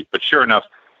score sheet. But sure enough,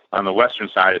 on the Western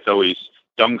side, it's always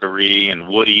Dungaree and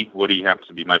Woody. Woody happens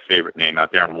to be my favorite name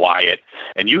out there, and Wyatt.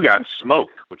 And you got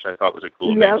Smoke, which I thought was a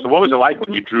cool name. So what was it like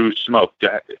when you drew Smoke?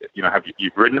 Have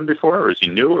you ridden him before, or is he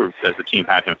new, or has the team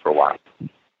had him for a while?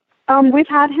 We've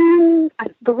had him, I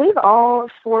believe,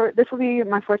 this will be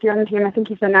my 4th year on the team. I think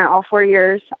he's been there all 4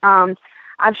 years.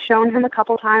 I've shown him a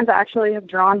couple times. I actually have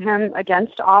drawn him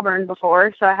against Auburn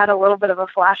before, so I had a little bit of a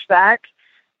flashback.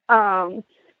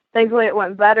 Thankfully, it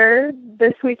went better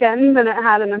this weekend than it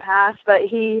had in the past. But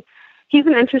he's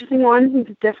an interesting one.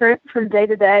 He's different from day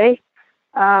to day.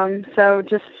 So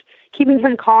just keeping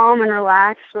him calm and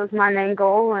relaxed was my main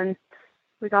goal, and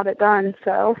we got it done.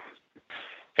 So.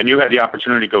 And you had the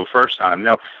opportunity to go first on him.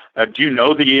 Now, do you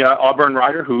know the Auburn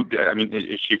rider?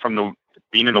 Is she from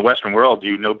being in the Western world? Do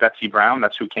you know Betsy Brown?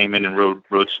 That's who came in and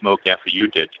rode Smoke after you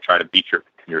did to try to beat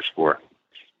your score.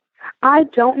 I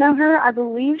don't know her. I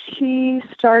believe she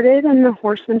started in the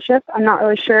horsemanship. I'm not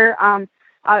really sure.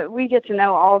 We get to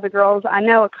know all the girls. I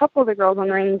know a couple of the girls on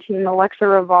the reining team. Alexa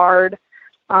Rivard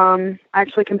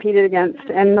actually competed against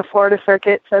in the Florida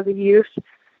circuit as a youth.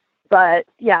 But,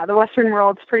 yeah, the Western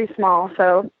world's pretty small,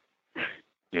 so.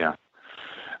 Yeah.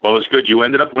 Well, it was good. You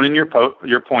ended up winning your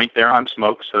point there on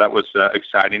Smoke, so that was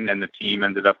exciting, and the team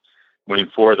ended up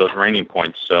winning 4 of those reining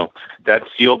points. So that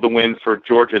sealed the win for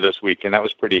Georgia this week, and that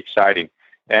was pretty exciting.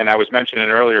 And I was mentioning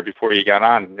earlier before you got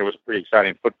on, there was a pretty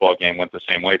exciting football game went the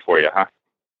same way for you, huh?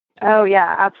 Oh,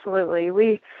 yeah, absolutely.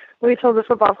 We told the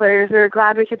football players we were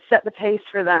glad we could set the pace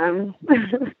for them.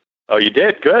 Oh, you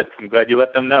did? Good. I'm glad you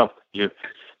let them know. You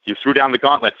threw down the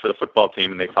gauntlet for the football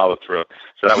team, and they followed through.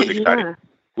 So that was exciting. Yeah.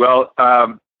 Well,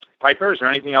 Piper, is there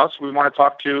anything else we want to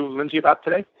talk to Lindsey about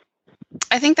today?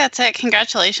 I think that's it.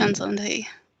 Congratulations, Lindsey.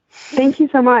 Thank you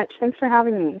so much. Thanks for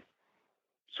having me.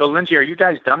 So, Lindsey, are you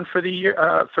guys done for the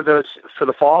year? For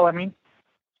the fall? I mean.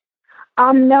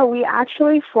 No, we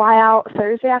actually fly out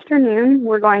Thursday afternoon.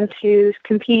 We're going to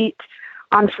compete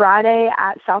on Friday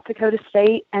at South Dakota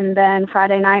State, and then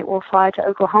Friday night we'll fly to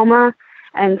Oklahoma,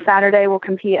 and Saturday we'll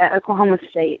compete at Oklahoma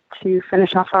State to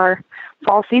finish off our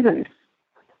fall season.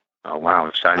 Oh, wow.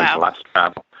 Exciting. Wow. Lots of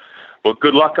travel. Well,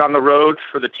 good luck on the road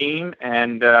for the team,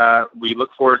 and we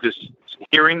look forward to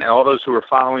hearing all those who are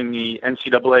following the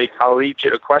NCAA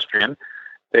Collegiate Equestrian.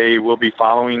 They will be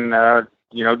following,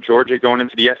 Georgia going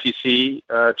into the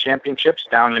SEC championships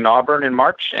down in Auburn in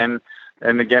March, and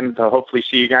again to hopefully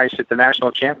see you guys at the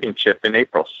national championship in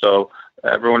April. So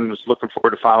everyone was looking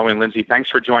forward to following Lindsey. Thanks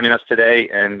for joining us today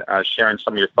and sharing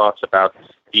some of your thoughts about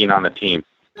being on the team.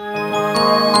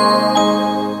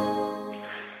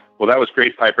 Well, that was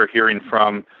great, Piper, hearing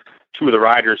from 2 of the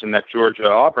riders in that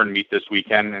Georgia-Auburn meet this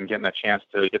weekend and getting a chance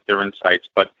to get their insights.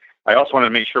 But I also wanted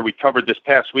to make sure we covered this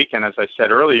past weekend. As I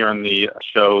said earlier in the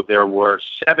show, there were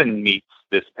 7 meets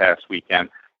this past weekend,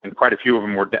 and quite a few of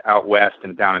them were out west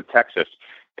and down in Texas.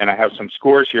 And I have some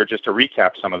scores here just to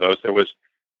recap some of those. There was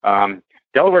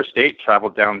Delaware State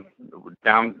traveled down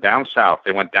south.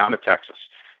 They went down to Texas.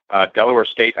 Delaware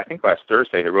State, I think last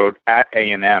Thursday, they rode at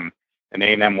A&M. And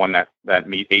A&M won that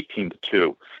meet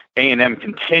 18-2. A&M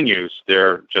continues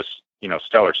their just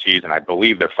stellar season. I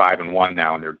believe they're 5-1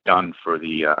 now, and they're done for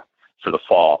the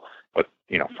fall. But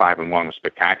 5-1 was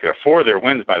spectacular. 4 of their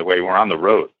wins, by the way, were on the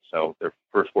road. So their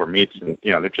first 4 meets, and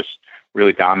they're just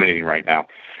really dominating right now.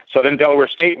 So then Delaware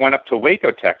State went up to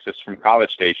Waco, Texas, from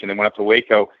College Station. They went up to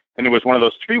Waco, and it was one of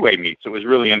those 3-way meets. It was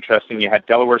really interesting. You had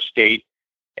Delaware State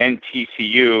and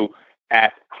TCU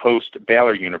at host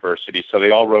Baylor University. So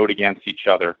they all rode against each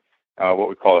other, what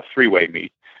we call a 3-way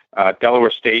meet. Delaware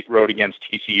State rode against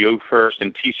TCU first,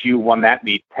 and TCU won that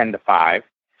meet 10-5.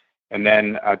 And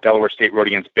then Delaware State rode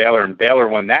against Baylor, and Baylor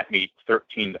won that meet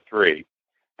 13-3.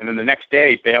 And then the next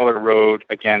day, Baylor rode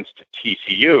against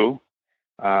TCU,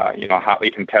 hotly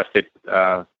contested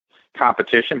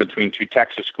competition between 2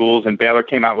 Texas schools, and Baylor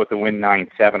came out with a win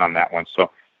 9-7 on that one.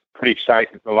 So pretty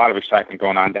exciting, a lot of excitement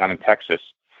going on down in Texas.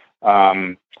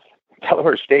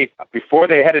 Delaware State, before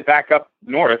they headed back up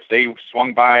north, they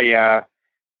swung by,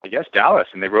 Dallas,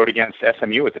 and they rode against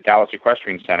SMU at the Dallas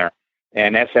Equestrian Center.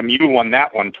 And SMU won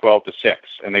that one 12-6,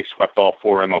 and they swept all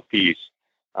 4 MOPs.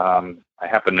 I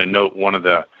happen to note one of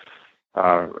the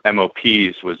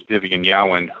MOPs was Vivian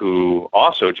Yowen, who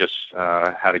also just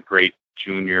had a great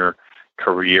junior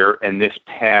career. And this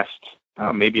past,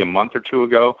 maybe a month or 2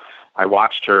 ago, I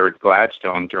watched her at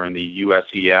Gladstone during the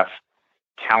USEF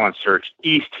Talent Search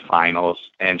East Finals,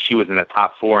 and she was in the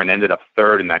top 4 and ended up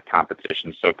 3rd in that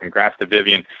competition. So congrats to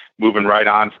Vivian, moving right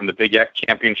on from the Big X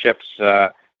championships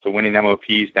to winning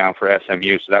MOPs down for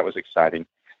SMU. So that was exciting.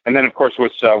 And then, of course,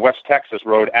 was West Texas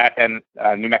rode at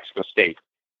New Mexico State,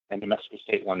 and New Mexico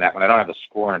State won that one. I don't have the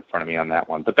score in front of me on that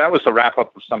one, but that was the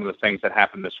wrap-up of some of the things that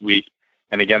happened this week.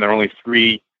 And again, there are only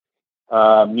 3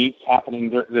 meets happening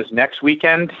this next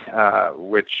weekend,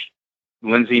 which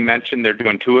Lindsey mentioned. They're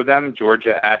doing 2 of them,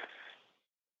 Georgia at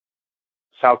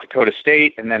South Dakota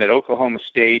State, and then at Oklahoma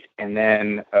State, and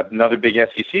then another big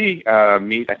SEC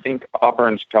meet. I think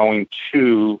Auburn's going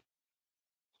to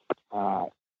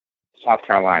South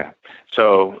Carolina.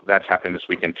 So that's happening this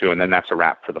weekend too, and then that's a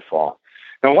wrap for the fall.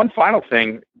 Now, one final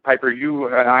thing Piper, you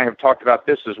and I have talked about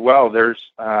this as well.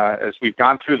 There's, as we've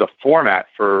gone through the format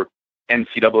for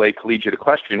NCAA Collegiate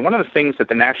Equestrian, one of the things that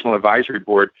the National Advisory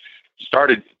Board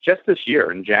started just this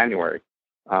year in January,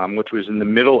 which was in the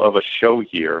middle of a show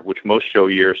year, which most show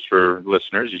years for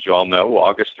listeners, as you all know,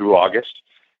 August through August,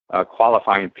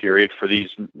 qualifying period for these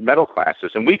medal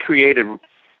classes. And we created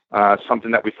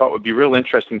something that we thought would be real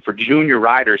interesting for junior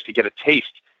riders to get a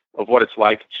taste of what it's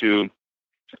like to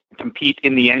compete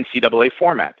in the NCAA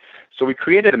format. So we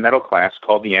created a medal class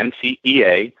called the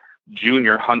NCEA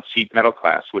Junior Hunt Seat Medal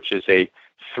Class, which is a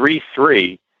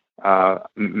 3-3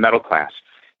 medal class.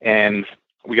 And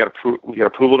we got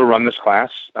approval to run this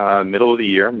class middle of the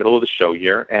year, middle of the show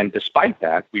year. And despite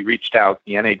that, we reached out,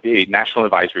 the NAB, National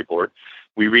Advisory Board,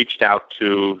 we reached out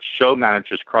to show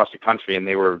managers across the country, and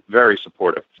they were very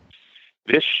supportive.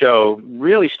 This show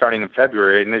really starting in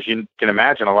February, and as you can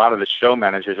imagine, a lot of the show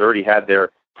managers already had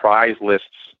their prize lists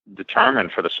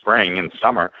determined for the spring and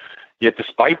summer. Yet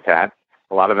despite that,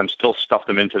 a lot of them still stuffed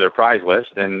them into their prize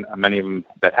list, and many of them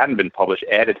that hadn't been published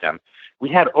added them. We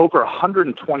had over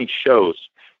 120 shows,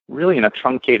 really in a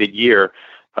truncated year,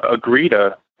 agree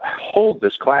to hold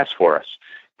this class for us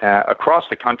across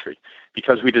the country,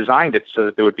 because we designed it so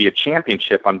that there would be a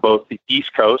championship on both the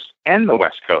East Coast and the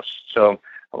West Coast. So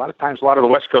a lot of times, a lot of the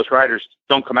West Coast riders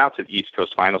don't come out to the East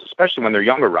Coast finals, especially when they're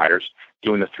younger riders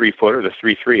doing the 3-foot or the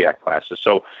 3-3 act classes.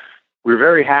 So we're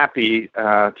very happy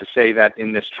to say that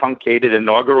in this truncated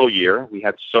inaugural year, we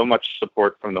had so much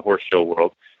support from the horse show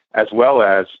world, as well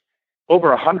as over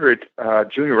 100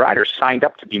 junior riders signed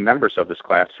up to be members of this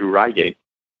class through Rygate.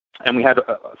 And we had,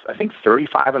 I think,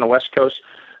 35 on the West Coast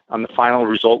on the final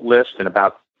result list and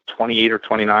about 28 or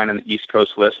 29 on the East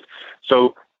Coast list.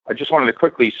 So I just wanted to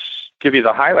quickly give you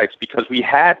the highlights, because we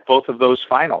had both of those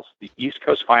finals. The East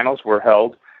Coast finals were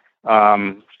held,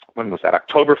 when was that?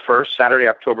 October 1st, Saturday,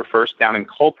 October 1st, down in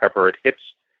Culpeper at HITS,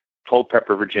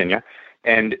 Culpeper, Virginia.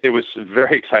 And it was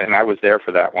very exciting. I was there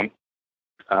for that one,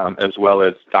 as well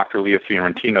as Dr. Leah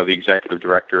Fiorentino, the executive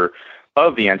director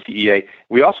of the NCEA.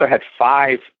 We also had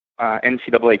 5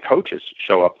 NCAA coaches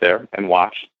show up there and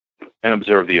watch and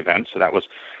observe the event. So that was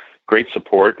great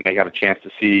support. And they got a chance to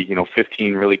see,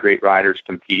 15 really great riders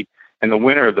compete. And the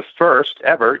winner of the first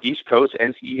ever East Coast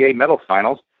NCEA medal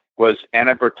finals was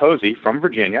Anna Bertozzi from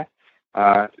Virginia.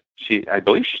 I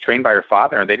believe she's trained by her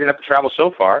father, and they didn't have to travel so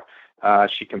far.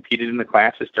 She competed in the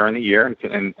classes during the year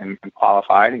and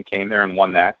qualified and came there and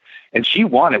won that. And she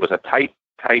won. It was a tight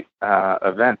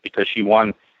event, because she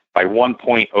won by 1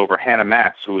 point over Hannah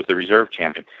Matz, who was the reserve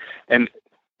champion. And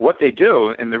what they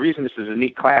do, and the reason this is a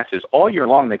neat class, is all year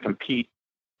long they compete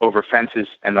over fences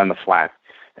and on the flat,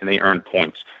 and they earn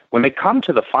points. When they come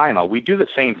to the final, we do the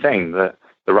same thing. The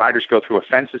riders go through a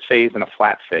fences phase and a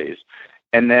flat phase.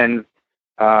 And then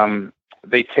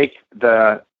they take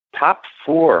the top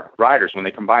 4 riders, when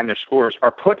they combine their scores,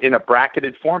 are put in a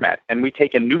bracketed format, and we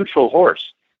take a neutral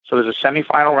horse. So there's a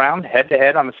semifinal round,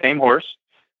 head-to-head on the same horse.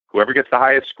 Whoever gets the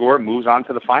highest score moves on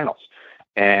to the finals.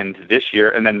 And this year,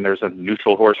 and then there's a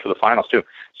neutral horse for the finals too.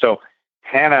 So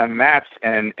Hannah Matz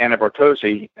and Anna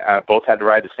Bertozzi both had to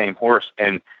ride the same horse,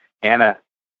 and Anna,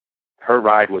 her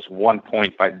ride was 1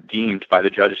 point deemed by the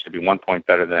judges to be 1 point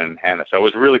better than Hannah. So it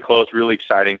was really close, really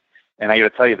exciting. And I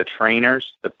got to tell you, the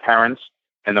trainers, the parents,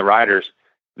 and the riders,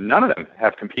 none of them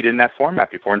have competed in that format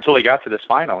before until they got to this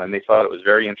final, and they thought it was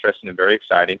very interesting and very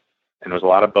exciting. And there was a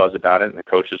lot of buzz about it, and the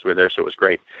coaches were there, so it was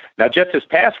great. Now, just this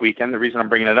past weekend, the reason I'm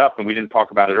bringing it up, and we didn't talk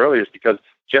about it earlier, is because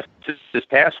just this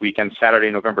past weekend,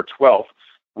 Saturday, November 12th,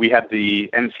 we had the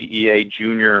NCEA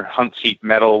Junior Hunt Seat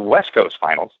Medal West Coast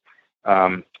Finals.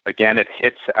 Again, it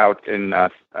hits out in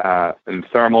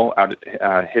Thermal, out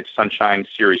at HIT Sunshine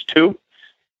Series 2.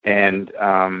 And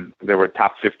there were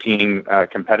top 15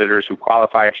 competitors who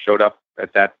qualified, showed up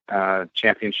at that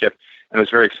championship. And it was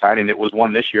very exciting. It was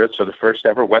won this year. So the first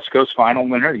ever West Coast final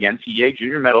winner, the NCEA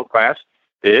junior medal class,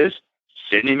 is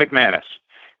Sydney McManus.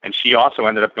 And she also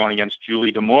ended up going against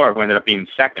Julie Demore, who ended up being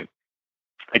second.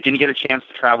 I didn't get a chance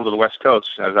to travel to the West Coast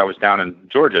as I was down in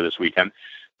Georgia this weekend.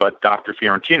 But Dr.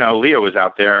 Fiorentino, Leah, was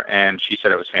out there, and she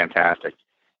said it was fantastic.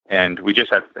 And we just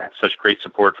had such great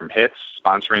support from HITS,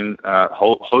 sponsoring,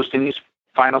 hosting these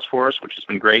finals for us, which has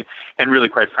been great, and really,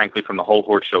 quite frankly, from the whole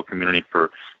horse show community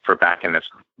for backing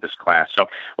this class. So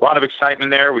a lot of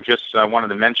excitement there. We just wanted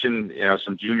to mention,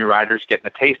 some junior riders getting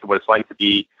a taste of what it's like to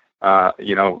be,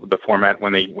 the format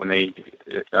when they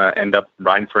end up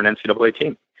riding for an NCAA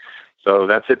team. So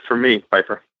that's it for me,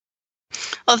 Piper.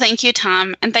 Well, thank you,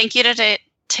 Tom, and thank you to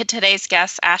today's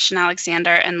guests, Ashton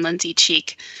Alexander and Lindsey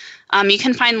Cheek. You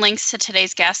can find links to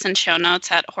today's guests and show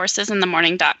notes at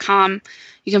horsesinthemorning.com.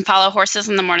 You can follow Horses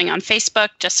in the Morning on Facebook.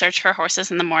 Just search for Horses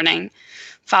in the Morning.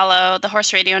 Follow the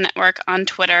Horse Radio Network on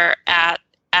Twitter at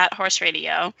Horse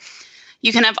Radio.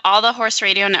 You can have all the Horse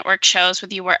Radio Network shows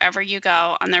with you wherever you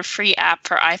go on their free app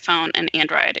for iPhone and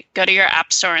Android. Go to your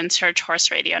app store and search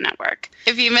Horse Radio Network.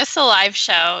 If you miss the live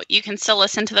show, you can still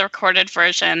listen to the recorded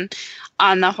version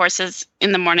on the Horses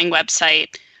in the Morning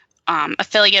website,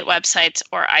 affiliate websites,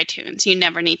 or iTunes. You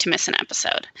never need to miss an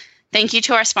episode. Thank you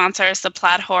to our sponsors, the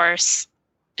Plaid Horse,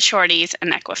 Shorties,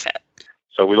 and Equifit.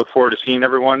 So we look forward to seeing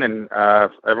everyone and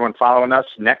everyone following us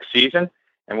next season.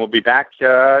 And we'll be back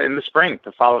in the spring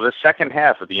to follow the second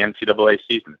half of the NCAA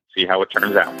season, see how it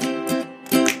turns out.